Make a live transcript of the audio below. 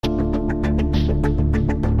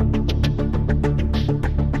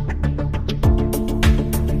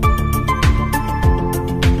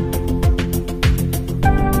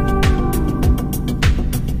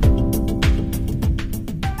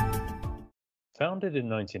Founded in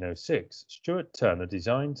 1906, Stuart Turner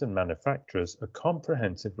designs and manufactures a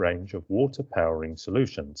comprehensive range of water powering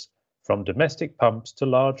solutions, from domestic pumps to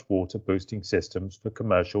large water boosting systems for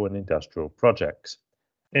commercial and industrial projects.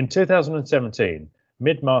 In 2017,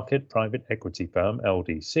 mid-market private equity firm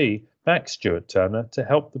LDC backed Stuart Turner to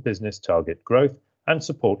help the business target growth and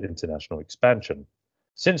support international expansion.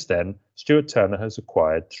 Since then, Stuart Turner has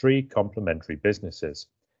acquired 3 complementary businesses.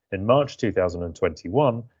 In March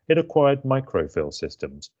 2021, it acquired Microfill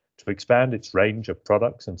Systems to expand its range of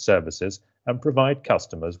products and services and provide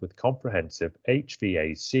customers with comprehensive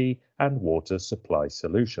HVAC and water supply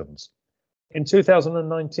solutions. In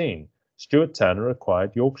 2019, Stuart Turner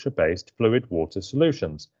acquired Yorkshire-based Fluid Water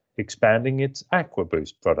Solutions, expanding its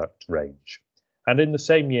AquaBoost product range. And in the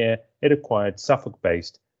same year, it acquired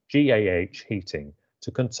Suffolk-based GAH Heating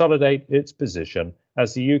to consolidate its position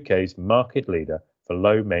as the UK's market leader for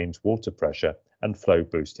low mains water pressure and flow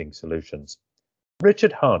boosting solutions.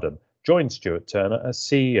 Richard Harden joined Stuart Turner as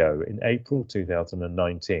CEO in April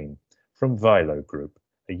 2019 from Vilo Group,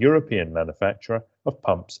 a European manufacturer of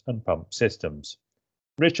pumps and pump systems.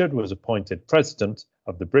 Richard was appointed president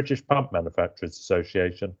of the British Pump Manufacturers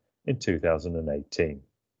Association in 2018.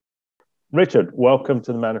 Richard, welcome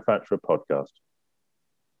to the Manufacturer Podcast.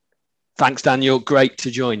 Thanks, Daniel. Great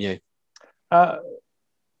to join you.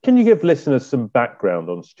 Can you give listeners some background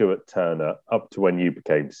on Stuart Turner up to when you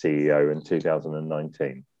became CEO in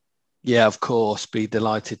 2019? Yeah, of course. Be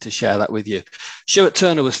delighted to share that with you. Stuart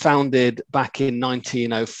Turner was founded back in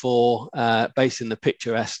 1904, based in the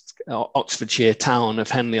picturesque Oxfordshire town of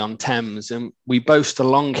Henley on Thames. And we boast a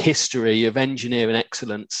long history of engineering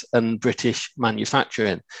excellence and British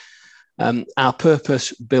manufacturing. Our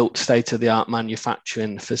purpose-built state-of-the-art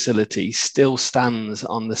manufacturing facility still stands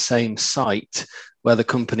on the same site where the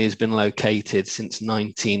company has been located since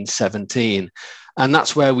 1917. And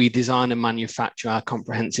that's where we design and manufacture our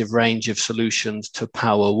comprehensive range of solutions to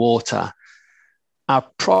power water. Our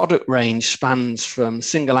product range spans from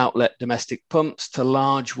single outlet domestic pumps to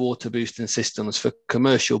large water boosting systems for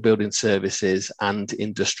commercial building services and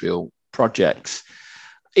industrial projects.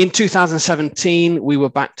 In 2017, we were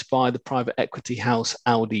backed by the private equity house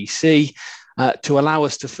LDC to allow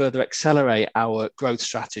us to further accelerate our growth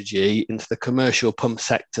strategy into the commercial pump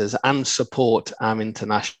sectors and support our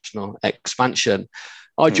international expansion.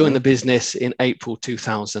 I joined the business in April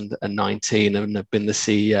 2019 and have been the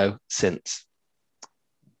CEO since.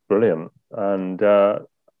 Brilliant. And can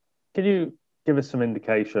you give us some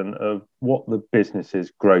indication of what the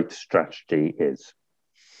business's growth strategy is?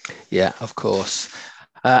 Yeah, of course.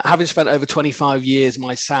 Having spent over 25 years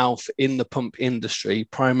myself in the pump industry,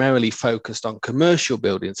 primarily focused on commercial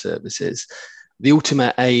building services, the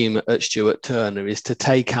ultimate aim at Stuart Turner is to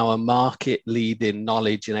take our market-leading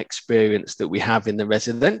knowledge and experience that we have in the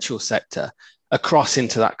residential sector across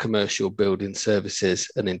into that commercial building services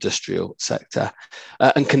and industrial sector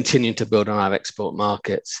and continue to build on our export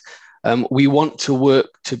markets. We want to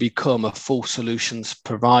work to become a full solutions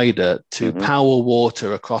provider to power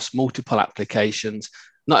water across multiple applications,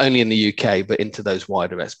 not only in the UK, but into those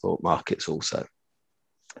wider export markets also.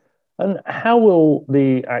 And how will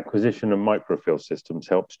the acquisition of Microfill Systems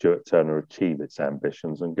help Stuart Turner achieve its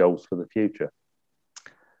ambitions and goals for the future?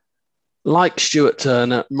 Like Stuart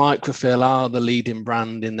Turner, Microfill are the leading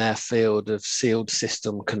brand in their field of sealed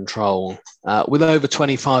system control. With over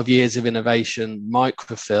 25 years of innovation,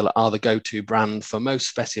 Microfill are the go-to brand for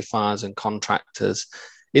most specifiers and contractors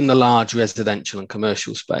in the large residential and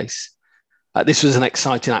commercial space. This was an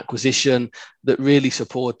exciting acquisition that really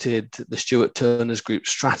supported the Stuart Turner's group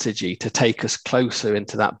strategy to take us closer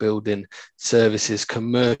into that building services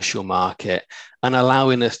commercial market and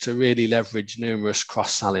allowing us to really leverage numerous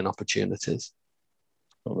cross-selling opportunities.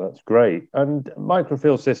 Well, that's great. And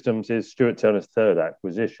Microfill Systems is Stuart Turner's third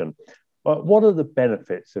acquisition. But what are the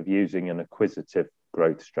benefits of using an acquisitive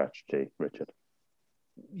growth strategy, Richard?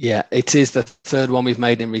 Yeah, it is the third one we've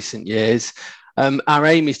made in recent years. Our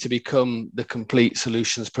aim is to become the complete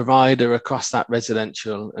solutions provider across that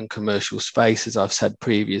residential and commercial space, as I've said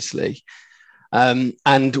previously.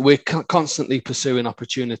 And we're constantly pursuing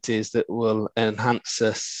opportunities that will enhance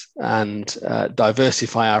us and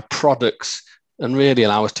diversify our products and really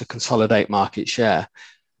allow us to consolidate market share.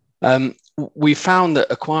 We found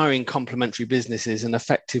that acquiring complementary businesses is an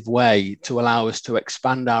effective way to allow us to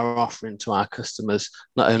expand our offering to our customers,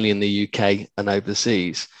 not only in the UK and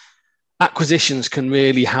overseas. Acquisitions can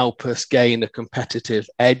really help us gain a competitive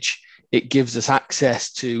edge. It gives us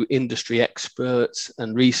access to industry experts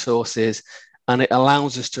and resources, and it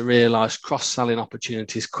allows us to realise cross-selling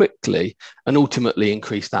opportunities quickly and ultimately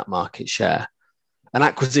increase that market share. An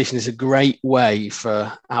acquisition is a great way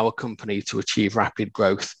for our company to achieve rapid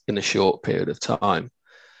growth in a short period of time.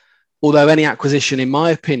 Although any acquisition, in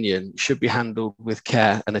my opinion, should be handled with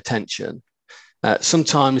care and attention,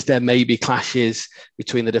 sometimes there may be clashes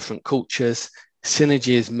between the different cultures,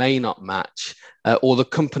 synergies may not match, or the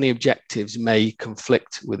company objectives may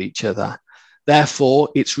conflict with each other. Therefore,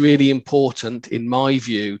 it's really important, in my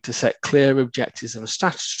view, to set clear objectives and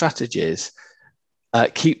strategies,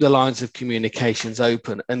 keep the lines of communications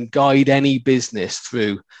open, and guide any business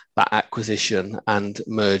through that acquisition and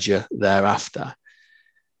merger thereafter.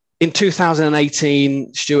 In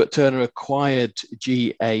 2018, Stuart Turner acquired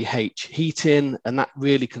GAH Heating, and that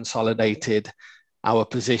really consolidated our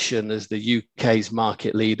position as the UK's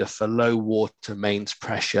market leader for low water mains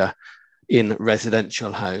pressure in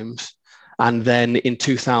residential homes. And then in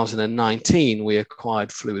 2019, we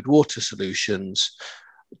acquired Fluid Water Solutions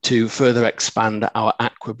to further expand our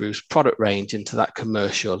AquaBoost product range into that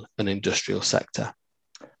commercial and industrial sector.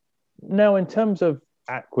 Now, in terms of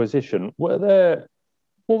acquisition, what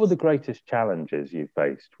were the greatest challenges you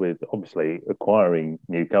faced with obviously acquiring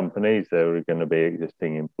new companies? There are going to be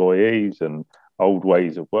existing employees and old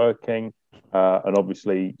ways of working, and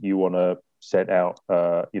obviously you want to set out,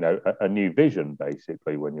 a new vision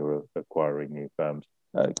basically when you're acquiring new firms.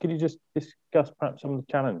 Can you just discuss perhaps some of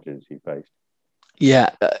the challenges you faced? Yeah,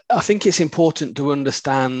 I think it's important to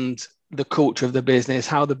understand the culture of the business,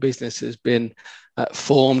 how the business has been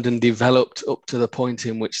formed and developed up to the point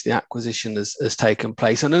in which the acquisition has taken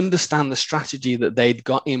place, and understand the strategy that they'd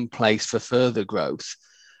got in place for further growth,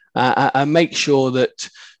 and make sure that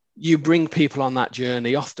you bring people on that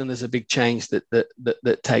journey. Often there's a big change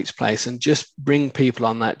that takes place, and just bring people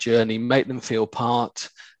on that journey, make them feel part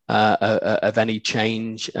of any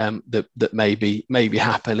change that may be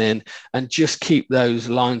happening, and just keep those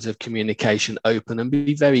lines of communication open and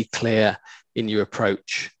be very clear in your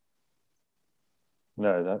approach.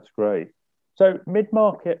 No, that's great. So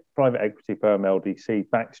mid-market private equity firm LDC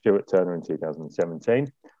backed Stuart Turner in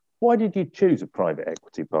 2017. Why did you choose a private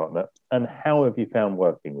equity partner, and how have you found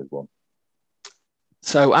working with one?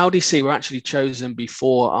 So LDC were actually chosen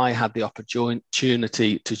before I had the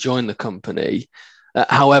opportunity to join the company.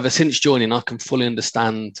 However, since joining, I can fully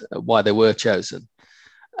understand why they were chosen.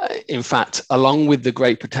 In fact, along with the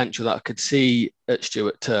great potential that I could see at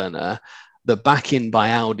Stuart Turner, the backing by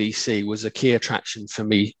LDC was a key attraction for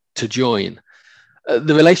me to join.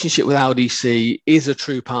 The relationship with LDC is a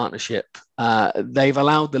true partnership. They've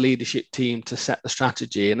allowed the leadership team to set the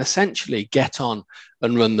strategy and essentially get on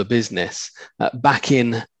and run the business,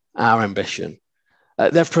 backing our ambition.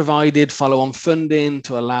 They've provided follow-on funding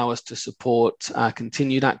to allow us to support our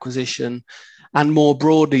continued acquisition. And more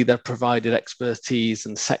broadly, they've provided expertise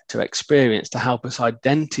and sector experience to help us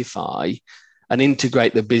identify and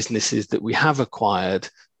integrate the businesses that we have acquired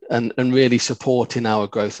and really supporting our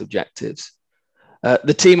growth objectives.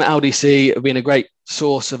 The team at LDC have been a great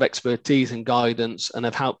source of expertise and guidance, and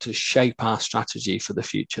have helped us shape our strategy for the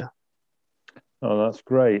future. Oh, that's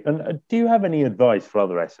great. And do you have any advice for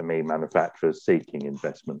other SME manufacturers seeking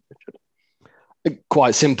investment, Richard?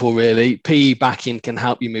 Quite simple, really. PE backing can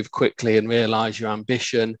help you move quickly and realise your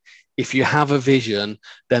ambition. If you have a vision,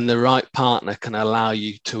 then the right partner can allow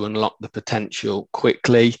you to unlock the potential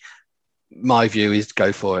quickly. My view is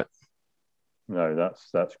go for it. No,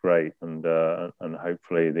 that's great, and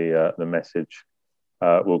hopefully the message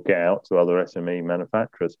will get out to other SME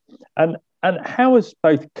manufacturers. And how has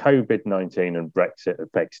both COVID-19 and Brexit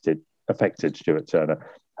affected Stuart Turner?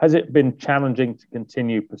 Has it been challenging to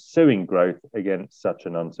continue pursuing growth against such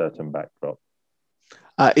an uncertain backdrop?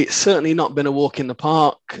 It's certainly not been a walk in the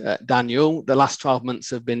park, Daniel. The last 12 months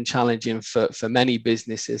have been challenging for many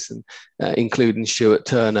businesses, and including Stuart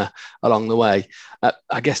Turner along the way.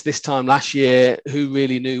 I guess this time last year, who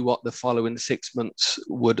really knew what the following 6 months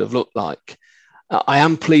would have looked like? I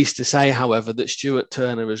am pleased to say, however, that Stuart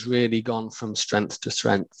Turner has really gone from strength to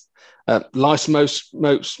strength. Like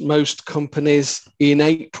most companies, in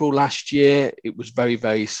April last year, it was very,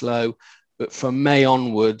 very slow. But from May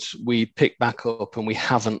onwards, we picked back up and we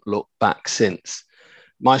haven't looked back since.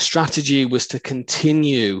 My strategy was to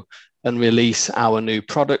continue and release our new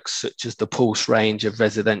products, such as the Pulse range of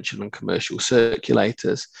residential and commercial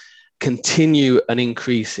circulators, continue an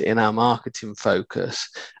increase in our marketing focus,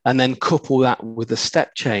 and then couple that with a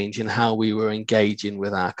step change in how we were engaging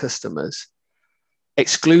with our customers.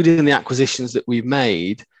 Excluding the acquisitions that we've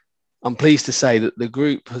made, I'm pleased to say that the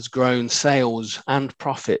group has grown sales and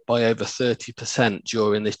profit by over 30%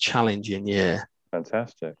 during this challenging year.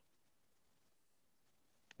 Fantastic.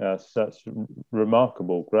 That's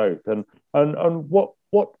remarkable growth. And what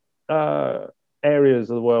areas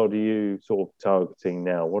of the world are you sort of targeting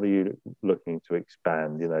now? What are you looking to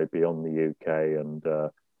expand, beyond the UK and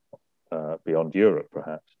beyond Europe,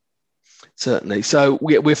 perhaps? Certainly. So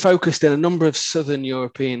we're focused in a number of southern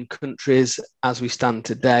European countries as we stand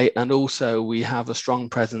today, and also we have a strong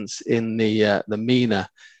presence in the MENA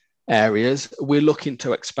areas. We're looking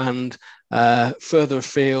to expand further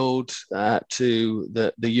afield to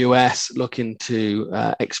the US, looking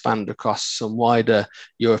to expand across some wider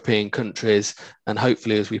European countries, and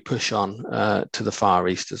hopefully as we push on to the Far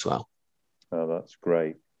East as well. Oh, that's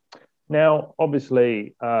great. Now,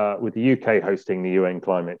 obviously, with the UK hosting the UN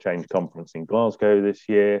Climate Change Conference in Glasgow this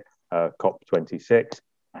year, COP26,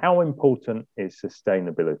 how important is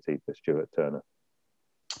sustainability for Stuart Turner?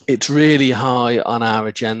 It's really high on our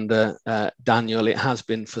agenda, Daniel. It has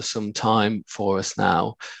been for some time for us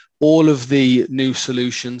now. All of the new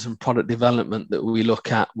solutions and product development that we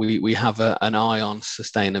look at, we have an eye on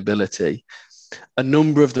sustainability. A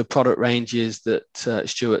number of the product ranges that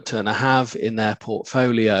Stuart Turner have in their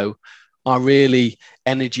portfolio are really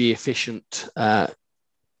energy efficient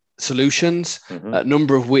solutions, a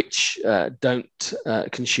number of which don't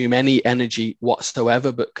consume any energy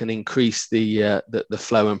whatsoever, but can increase the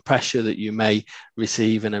flow and pressure that you may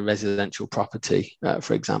receive in a residential property,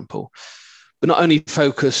 for example. But not only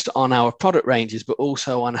focused on our product ranges, but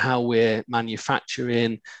also on how we're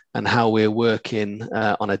manufacturing and how we're working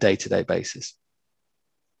on a day-to-day basis.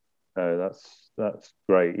 That's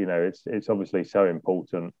great. It's obviously so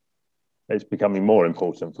important. It's becoming more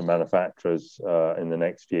important for manufacturers in the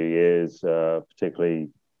next few years, particularly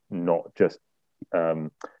not just,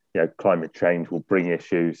 climate change will bring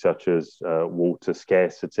issues such as water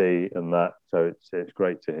scarcity and that. So it's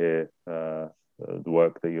great to hear the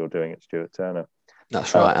work that you're doing at Stuart Turner.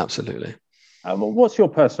 That's right, absolutely. What's your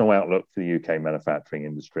personal outlook for the UK manufacturing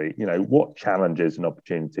industry? What challenges and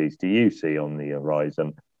opportunities do you see on the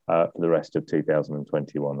horizon for the rest of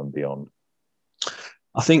 2021 and beyond?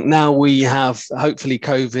 I think now we have hopefully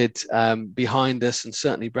COVID behind us, and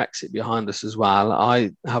certainly Brexit behind us as well.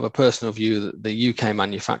 I have a personal view that the UK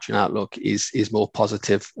manufacturing outlook is more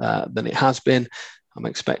positive than it has been. I'm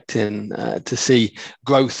expecting to see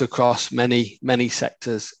growth across many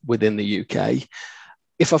sectors within the UK.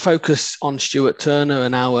 If I focus on Stuart Turner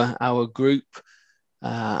and our group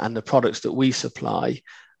and the products that we supply,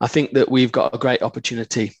 I think that we've got a great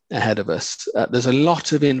opportunity ahead of us. There's a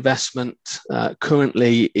lot of investment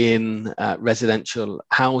currently in residential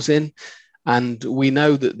housing, and we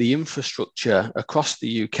know that the infrastructure across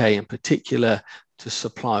the UK in particular to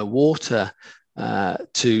supply water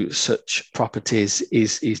to such properties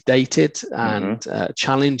is dated, and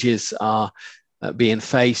challenges are being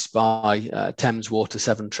faced by Thames Water,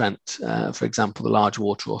 Severn Trent, for example, the large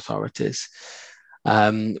water authorities.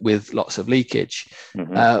 With lots of leakage.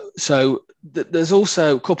 So there's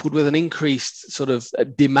also, coupled with an increased sort of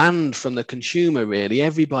demand from the consumer, really,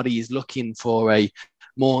 everybody is looking for a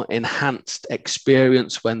more enhanced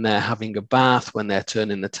experience when they're having a bath, when they're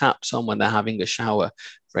turning the taps on, when they're having a shower,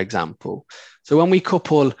 for example. So when we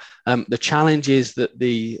couple the challenges that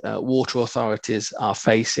the water authorities are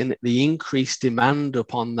facing, the increased demand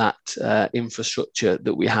upon that infrastructure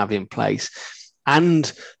that we have in place,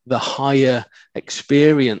 and the higher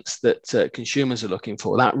experience that consumers are looking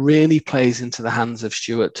for, that really plays into the hands of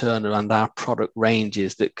Stuart Turner and our product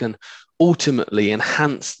ranges that can ultimately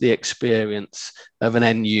enhance the experience of an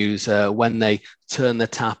end user when they turn the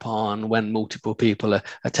tap on, when multiple people are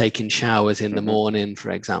taking showers in the morning, for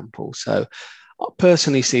example. So I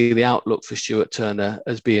personally see the outlook for Stuart Turner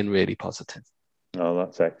as being really positive. Oh,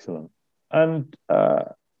 that's excellent. And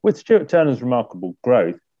with Stuart Turner's remarkable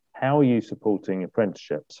growth, how are you supporting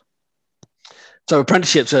apprenticeships? So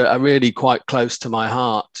apprenticeships are really quite close to my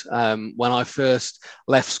heart. When I first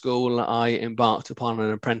left school, I embarked upon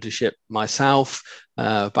an apprenticeship myself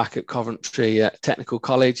back at Coventry Technical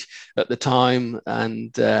College at the time,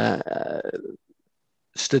 and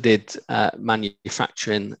studied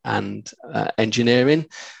manufacturing and engineering.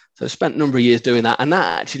 So I spent a number of years doing that, and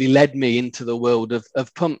that actually led me into the world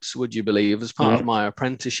of pumps, would you believe, as part of my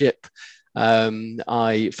apprenticeship.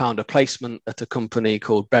 I found a placement at a company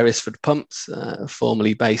called Beresford Pumps,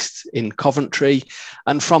 formerly based in Coventry,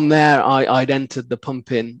 and from there I'd entered the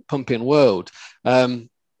pumping world, and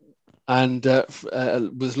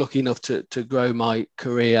was lucky enough to grow my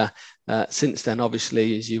career since then.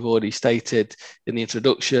 Obviously, as you've already stated in the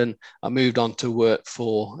introduction, I moved on to work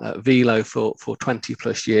for Velo for 20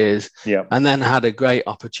 plus years, and then had a great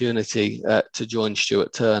opportunity to join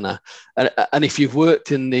Stuart Turner. And if you've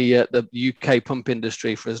worked in the UK pump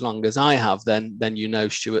industry for as long as I have, then you know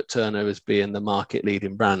Stuart Turner as being the market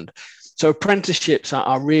leading brand. So apprenticeships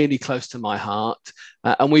are really close to my heart.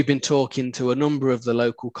 And we've been talking to a number of the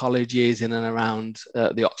local colleges in and around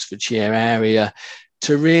the Oxfordshire area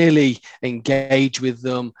to really engage with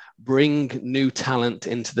them, bring new talent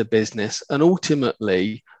into the business, and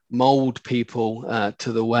ultimately mold people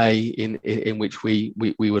to the way in which we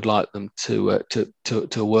would like them to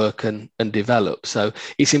work and develop. So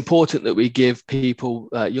it's important that we give people,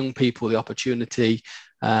 young people, the opportunity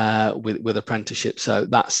with apprenticeships. So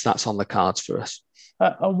that's on the cards for us.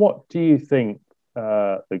 And what do you think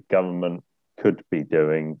the government could be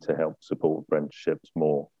doing to help support apprenticeships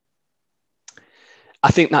more?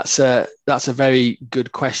 I think that's a very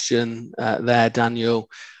good question there, Daniel.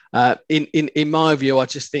 In my view, I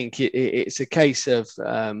just think it's a case of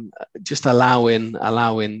just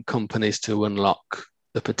allowing companies to unlock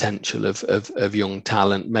the potential of young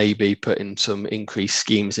talent, maybe putting some increased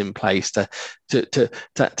schemes in place to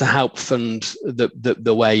help fund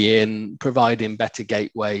the way in, providing better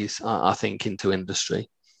gateways, I think, into industry.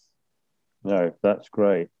 No, that's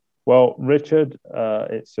great. Well, Richard,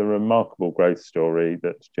 it's a remarkable growth story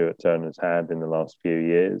that Stuart Turner's had in the last few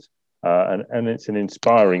years. And it's an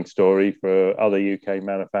inspiring story for other UK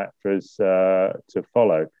manufacturers to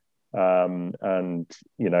follow. And,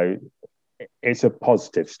 you know, it's a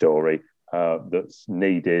positive story that's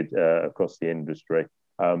needed across the industry.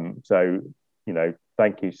 So, you know,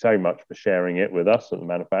 thank you so much for sharing it with us at the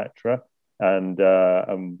manufacturer. And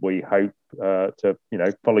we hope to, you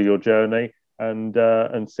know, follow your journey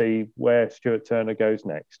and see where Stuart Turner goes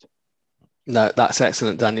next. No, that's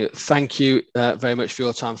excellent, Daniel. Thank you very much for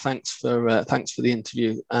your time. Thanks for the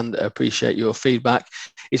interview, and appreciate your feedback.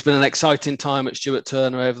 It's been an exciting time at Stuart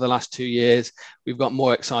Turner over the last 2 years. We've got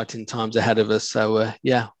more exciting times ahead of us. So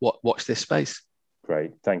yeah, watch this space.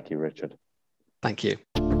 Great. Thank you, Richard. Thank you.